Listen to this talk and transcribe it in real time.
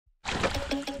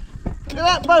Look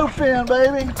at that bow fin,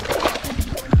 baby.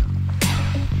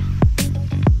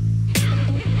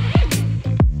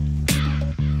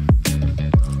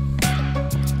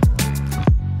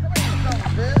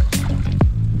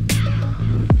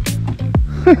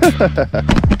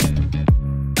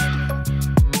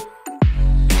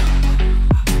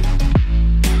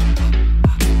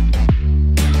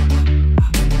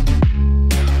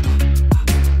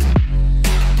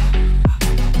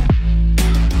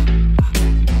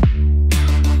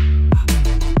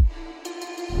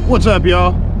 What's up,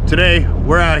 y'all? Today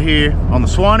we're out here on the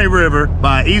Suwannee River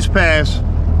by East Pass,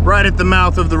 right at the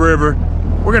mouth of the river.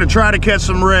 We're gonna try to catch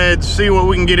some reds, see what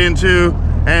we can get into,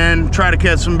 and try to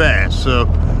catch some bass. So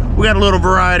we got a little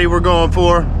variety we're going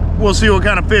for. We'll see what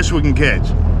kind of fish we can catch.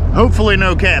 Hopefully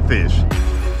no catfish.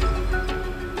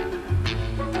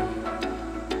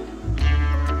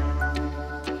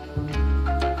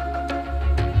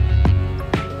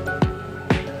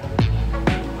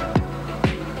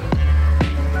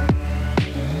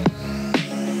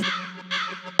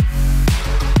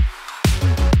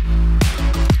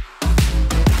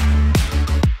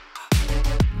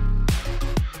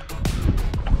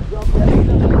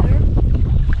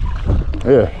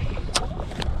 Yeah.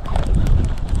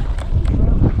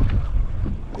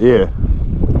 Yeah.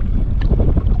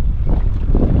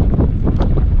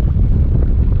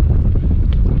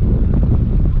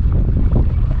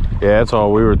 Yeah, that's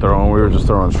all we were throwing. We were just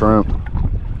throwing shrimp.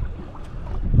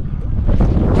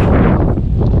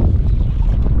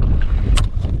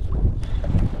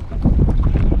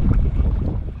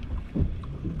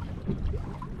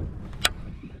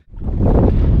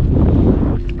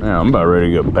 Yeah, I'm about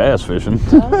ready to go bass fishing.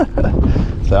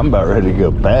 So I'm about ready to go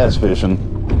bass fishing.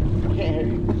 Can't hear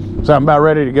you. So I'm about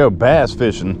ready to go bass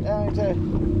fishing. Yeah, me too.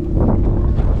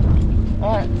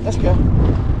 All right, let's go.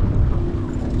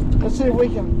 Let's see if we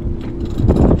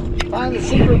can find the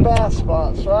secret bass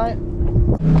spots, right?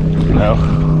 No.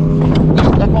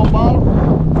 Stuck on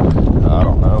bottom? I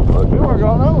don't know, but We weren't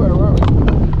going nowhere, were we?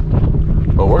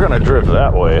 we're gonna drift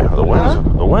that way. The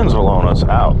wind's blowing us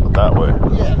out that way.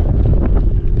 Yeah.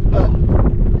 But,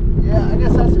 yeah, I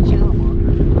guess that's the channel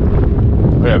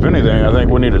marker. Yeah, if anything, I think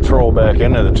we need to troll back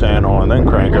into the channel and then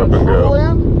crank up and Troll go.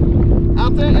 in?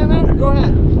 Out there, in there? Go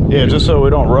ahead. Yeah, just so we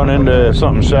don't run into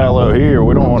something shallow here.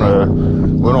 We don't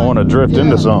want to drift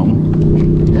into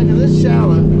something. Yeah, because it's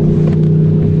shallow.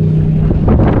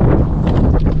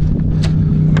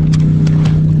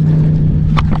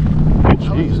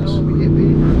 Jesus.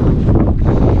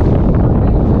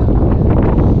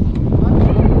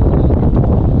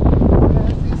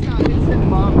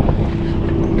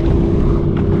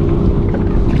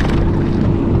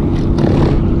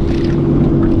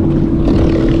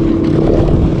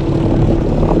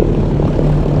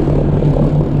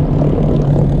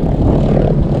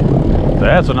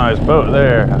 That's a nice boat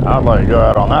there. I'd like to go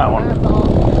out on that one.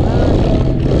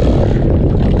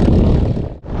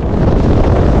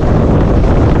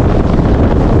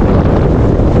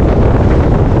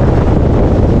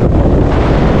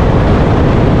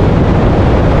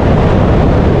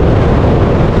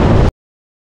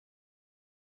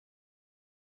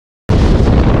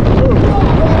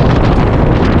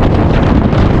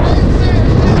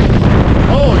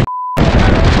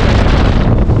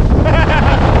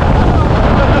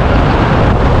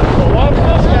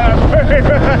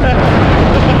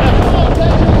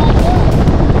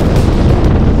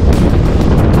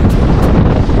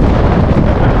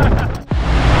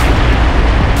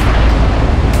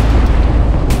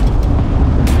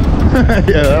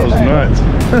 Yeah, that was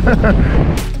nuts.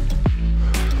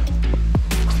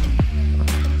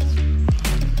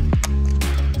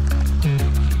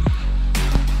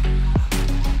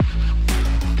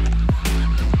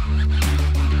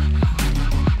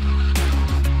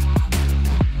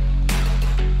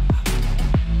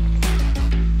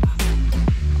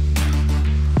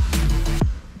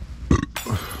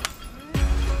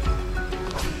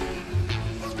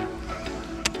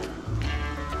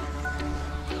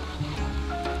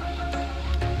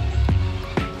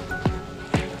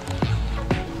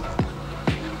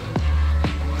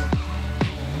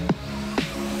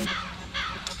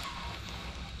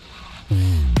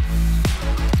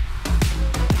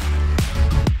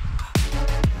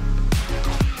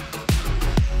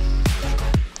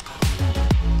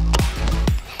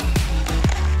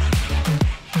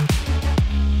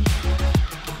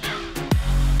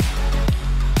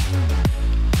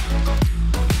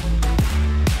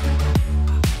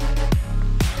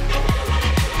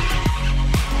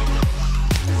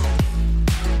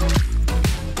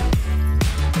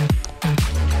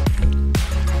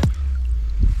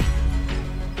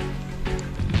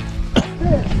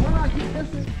 fish. Why do I keep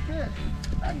missing fish?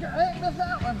 I ain't missed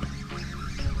that one.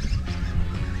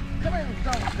 Come here, you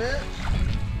son of a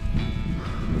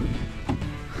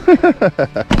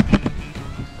bitch.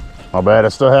 My bad, I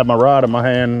still had my rod in my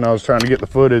hand and I was trying to get the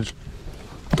footage.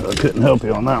 So I couldn't help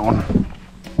you on that one.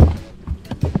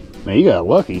 Man, you got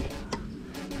lucky.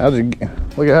 How'd you,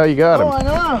 look at how you got him. Oh, I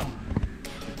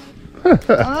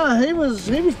know. He was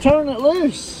turning it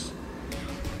loose.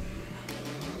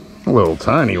 A little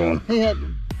tiny one. He had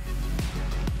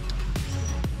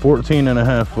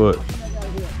 14.5 foot.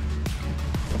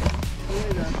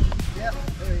 Yep,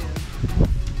 there he is.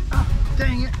 Oh,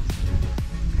 dang it.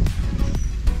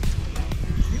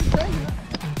 You taking it.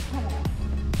 Come on.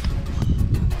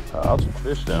 Oh, some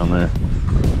fish down there.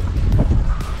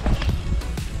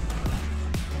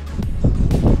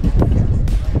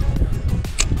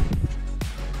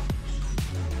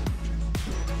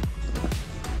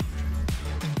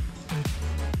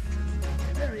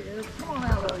 There he is. Come on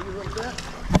out of you a little bit.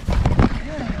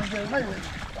 Yeah, okay, maybe.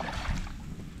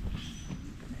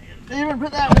 Even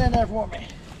put that one in there for me.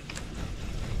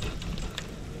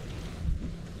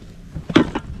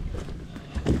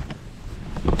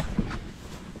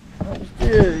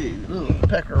 Yeah, you little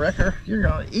pecker wrecker. You're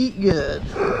gonna eat good.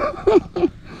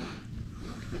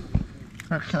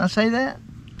 Can I say that?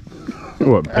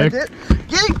 What, Get him.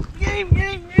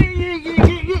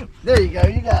 There you go,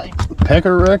 you got him.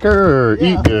 pecker wrecker or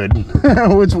Yeah. eat good?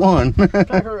 Which one?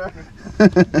 Pecker wrecker.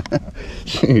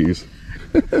 Jeez.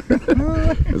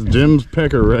 It's Jim's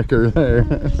pecker wrecker there.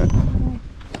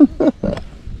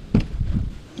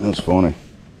 That's funny.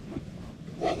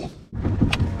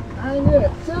 I knew it.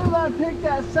 As soon as I picked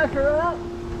that sucker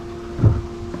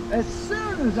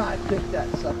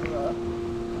up,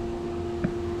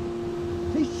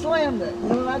 he slammed it. You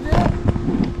know what I did?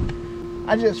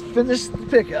 I just finished the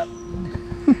pickup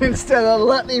instead of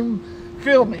letting him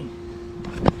feel me.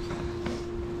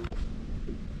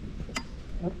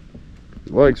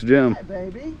 Likes Jim. Hi,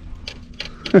 baby.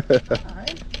 Hi.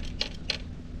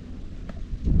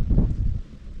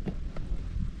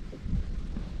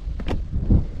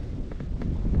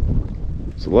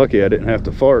 It's lucky I didn't have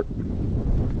to fart.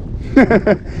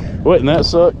 Wouldn't that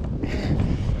suck?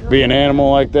 Be an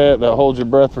animal like that holds your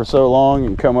breath for so long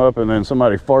and come up and then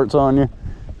somebody farts on you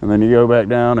and then you go back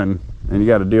down and you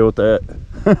got to deal with that.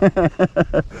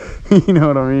 You know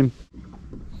what I mean?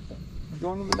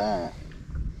 Going to the back.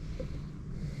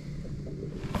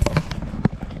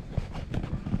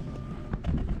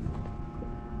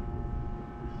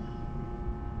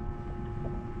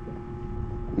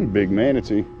 Big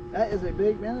manatee. That is a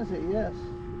big manatee, yes.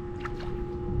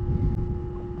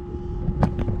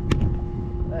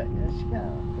 That's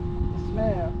kind of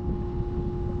smell.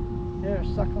 Here,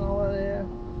 sucking over there.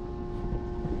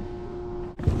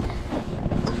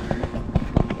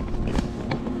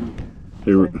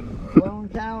 Lone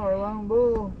cow or lone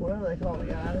bull, whatever they call it,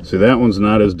 guys. See, that one's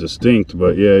not as distinct,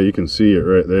 but yeah, you can see it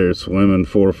right there, swimming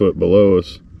 4 foot below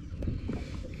us.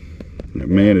 That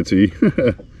manatee.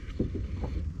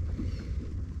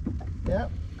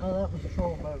 Yep. Oh, that was the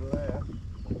troll over there.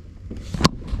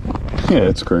 Yeah,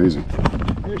 it's crazy.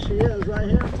 Here she is, right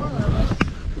here in front of us.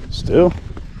 Still?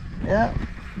 Yep.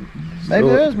 Maybe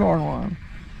there is more than one.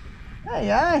 Hey,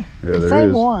 Yeah, the there same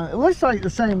is. one. It looks like the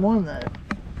same one though.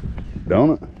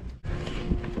 Don't it?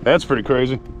 That's pretty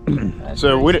crazy.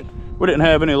 So we didn't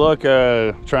have any luck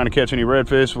trying to catch any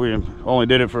redfish. We only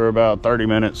did it for about 30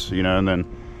 minutes, you know, and then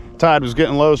tide was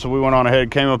getting low, so we went on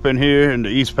ahead, came up in here into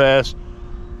East Pass,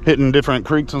 hitting different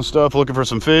creeks and stuff, looking for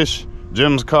some fish.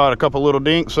 Jim's caught a couple little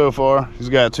dinks so far. He's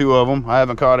got 2 of them. I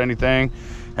haven't caught anything.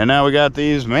 And now we got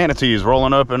these manatees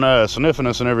rolling up and sniffing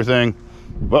us and everything.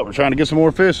 But we're trying to get some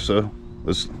more fish, so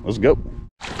let's go.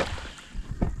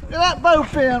 Look at that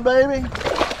bowfin, baby.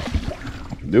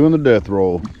 Doing the death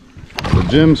roll. The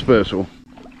Jim special.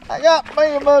 I got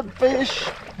me a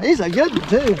mudfish. He's a good one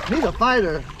too. He's a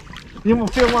fighter. You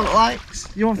want to feel what it likes?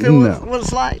 You want to feel No. what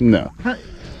it's like? No.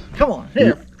 Come on,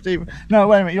 here, Steve. No,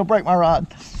 wait a minute. You'll break my rod.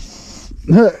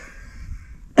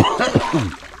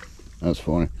 That's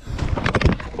funny.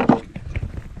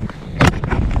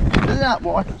 Spit it out,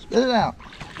 boy. Spit it out.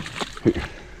 Here.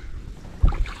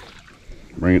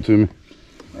 Bring it to me.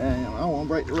 Damn, I don't want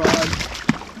to break the rod.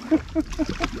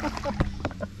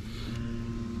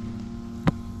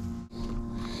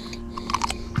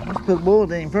 Let's put a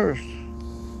bullet in first.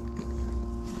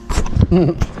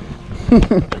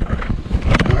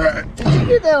 Alright. Did you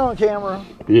get that on camera?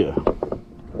 Yeah.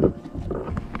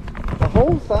 The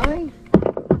whole thing?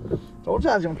 Told you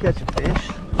I was going to catch a fish.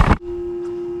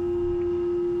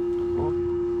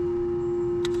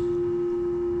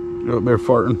 You're up there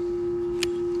farting.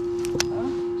 I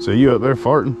So you up there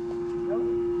farting?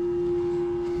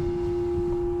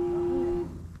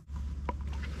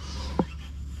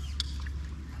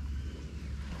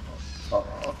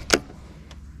 Uh-oh.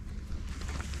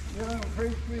 You know,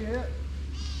 freeze we hit.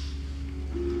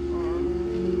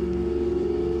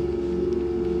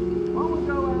 Why don't we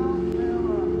go out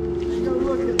and go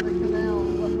look at the canal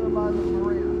what's there by the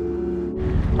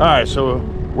marina? All right, so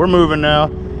we're moving now.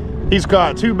 He's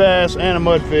caught 2 bass and a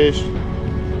mudfish.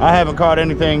 I haven't caught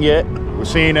anything yet. We've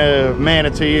seen a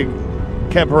manatee,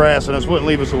 kept harassing us, wouldn't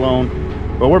leave us alone.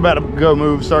 But we're about to go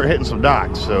move, start hitting some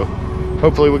docks. So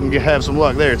hopefully we can have some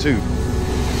luck there too.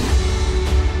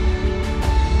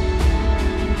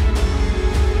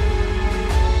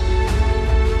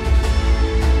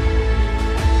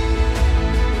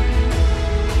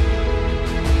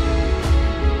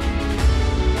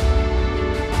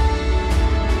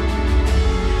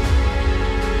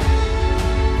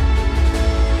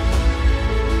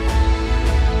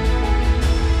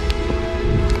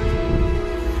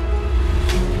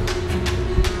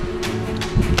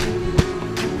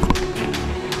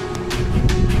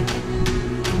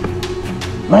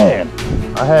 Man,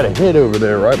 I had a hit over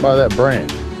there right by that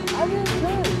branch. I did too.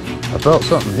 I felt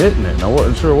something hitting it and I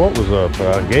wasn't sure what was up.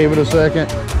 I gave it a second.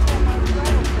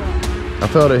 I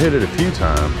felt it hit it a few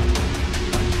times.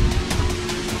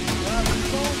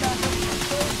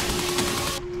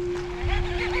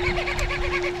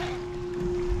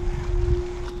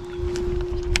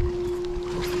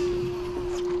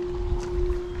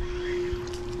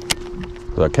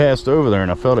 So I cast over there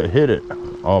and I felt it hit it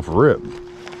off rip.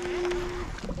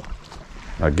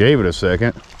 I gave it a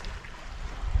second.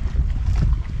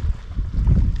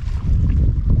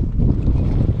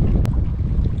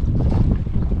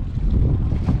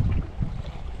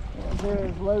 There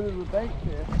is loaded with bait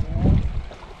fish, man.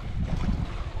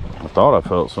 I thought I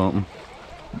felt something.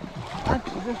 I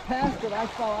just passed it. I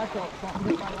thought I felt something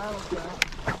hit my ladle trap.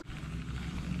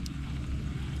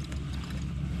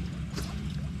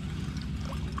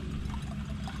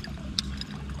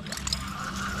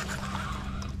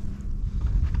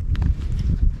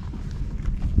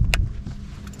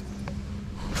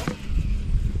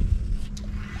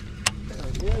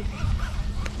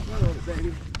 Run with it,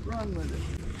 baby. Run with it.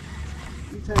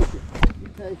 You take it. You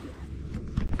take it.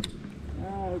 I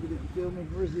hope you didn't feel me.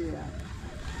 Where's he at?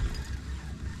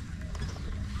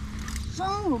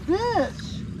 Son of a bitch!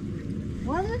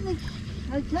 Why didn't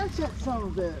I catch that son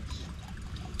of a bitch?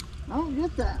 I don't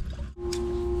get that.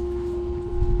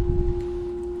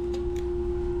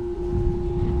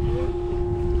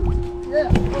 Yeah.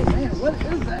 Oh man, what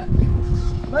is that?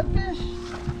 Mudfish?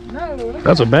 No.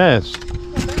 That's a bass.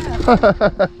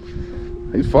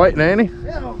 He's fighting, ain't he?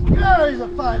 Yeah, oh God, he's a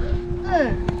fighter.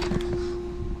 Man.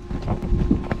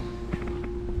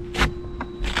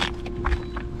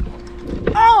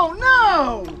 Oh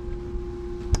no!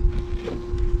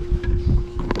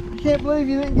 I can't believe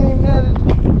you didn't get him netted.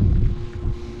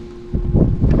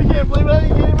 I can't believe I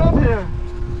didn't get him up here.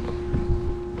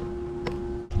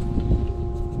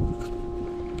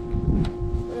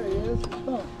 There he is.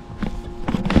 Oh.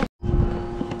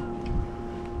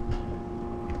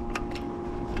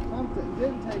 Something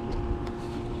didn't take it.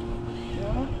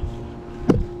 Yeah.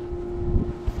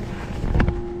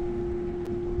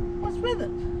 What's with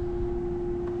it?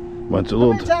 Bunch of How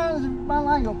little, many times did my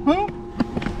line go, huh?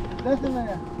 Nothing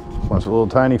there. bunch of little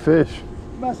tiny fish.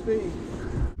 Must be.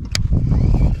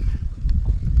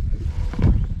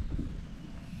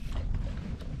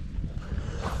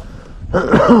 What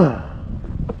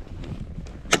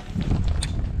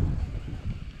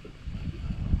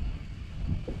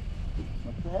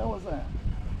the hell was that?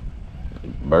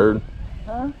 Bird.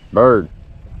 Huh? Bird.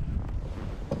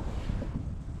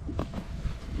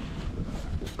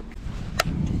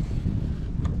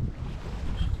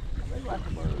 They like a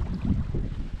bird.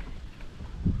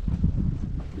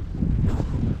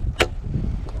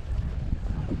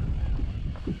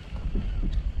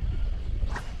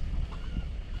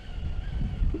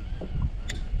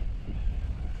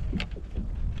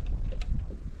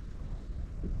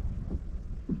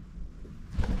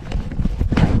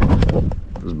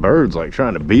 This bird's like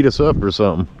trying to beat us up or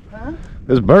something. Huh?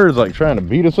 This bird's like trying to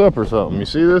beat us up or something. You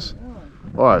see this? Really?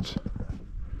 Watch. He's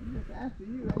just after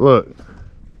you. Ain't Look.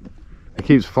 It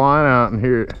keeps flying out and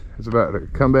here it's about to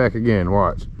come back again.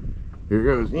 Watch. Here it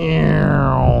goes. he?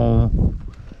 That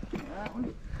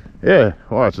one? Yeah,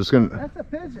 watch. It's gonna. That's a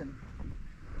pigeon.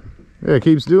 Yeah, it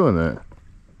keeps doing that.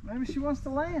 Maybe she wants to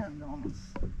land on us.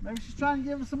 Maybe she's trying to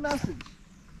give us a message.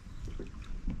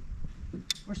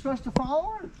 We're supposed to follow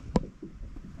her?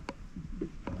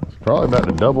 It's probably about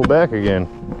to double back again.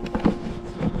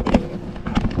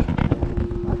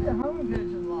 I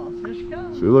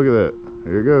See, look at that.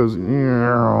 Here it goes. Come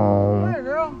here,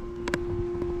 girl.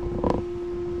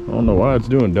 I don't know why it's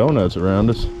doing donuts around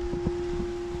us.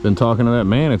 Been talking to that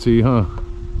manatee, huh?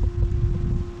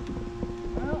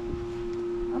 Well,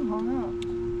 I'm hung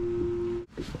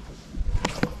up.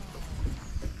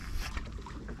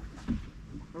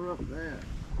 We're up there.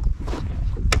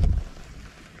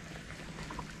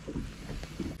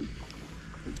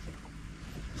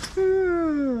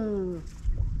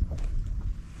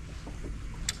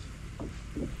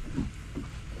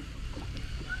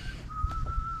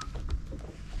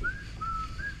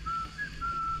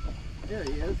 There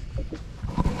he is. Wait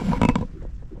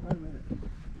a minute.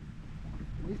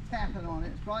 He's tapping on it.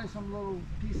 It's probably some little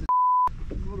piece of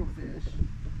little fish.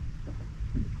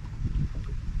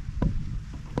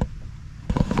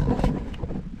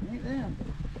 Ain't them.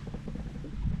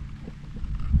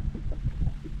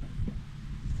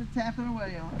 Just tapping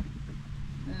away on it.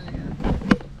 There you go.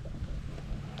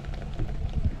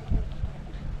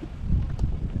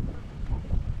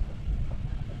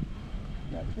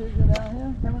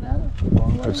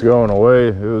 It's going away.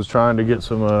 It was trying to get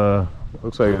some,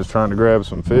 looks like it was trying to grab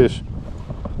some fish.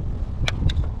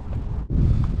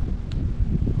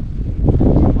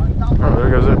 Oh, there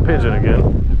goes that pigeon again.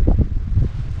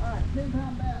 Alright,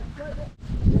 10-pound bass.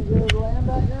 You gonna go to land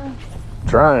back there?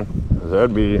 Trying.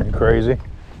 That'd be crazy.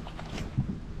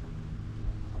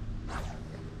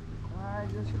 Alright,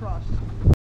 just crossed.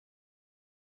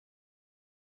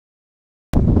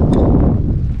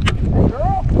 Hey,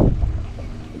 girl.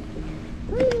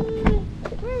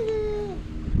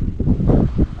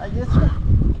 I get you.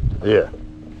 Yeah.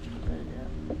 There you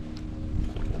go.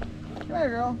 Come here,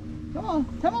 girl. Come on,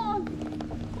 come on.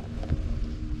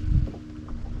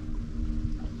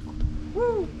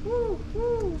 Woo, woo,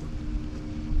 woo.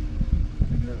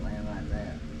 Look at it land like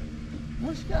that.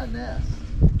 What's she got a nest?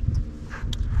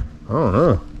 I don't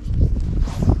know.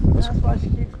 That's why she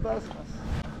keeps busting us.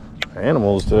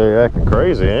 Animals today acting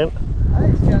crazy, ain't it? I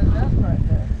think she's got a nest right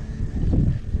there.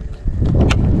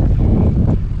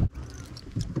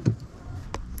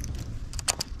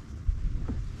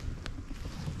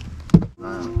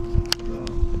 Wow.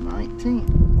 19.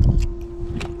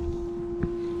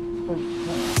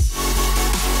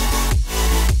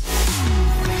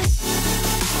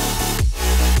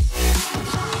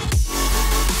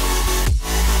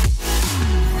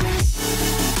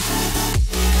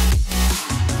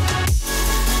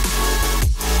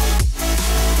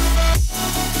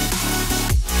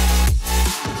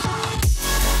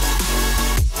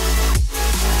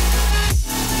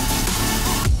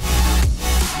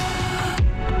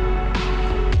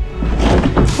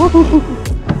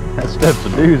 That step's a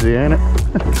doozy, ain't it?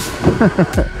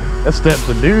 That step's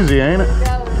a doozy, ain't it?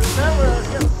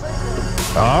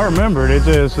 Oh, I remember it. It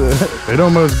just, it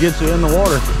almost gets you in the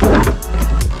water.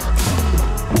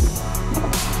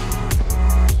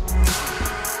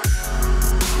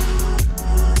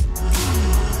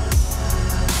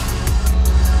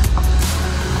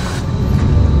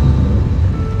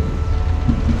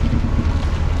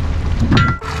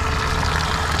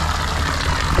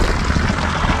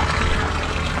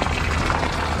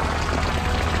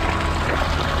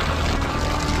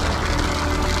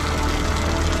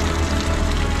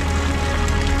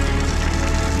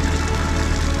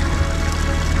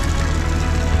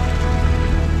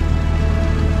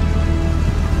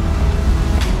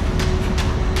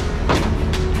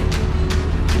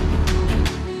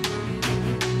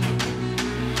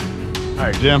 All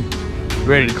right, Jim, you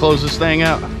ready to close this thing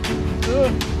out?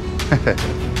 Good.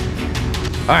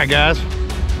 All right, guys.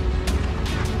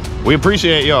 We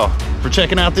appreciate y'all for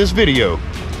checking out this video.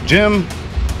 Jim,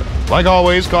 like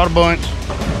always, caught a bunch.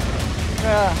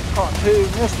 Yeah, caught 2,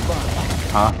 missed a bunch.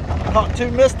 Huh? Caught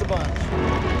 2, missed a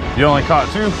bunch. You only caught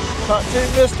 2? Caught 2,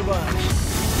 missed a bunch.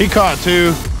 He caught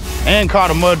 2 and caught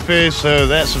a mudfish, so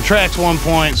that subtracts 1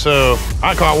 point. So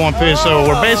I caught 1 fish, so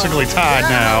we're basically tied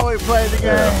now. We played the game.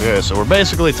 Yeah, so we're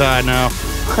basically tied now.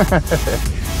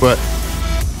 But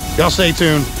y'all stay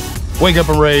tuned. Wake up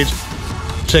and rage.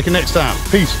 Check you next time.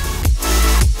 Peace.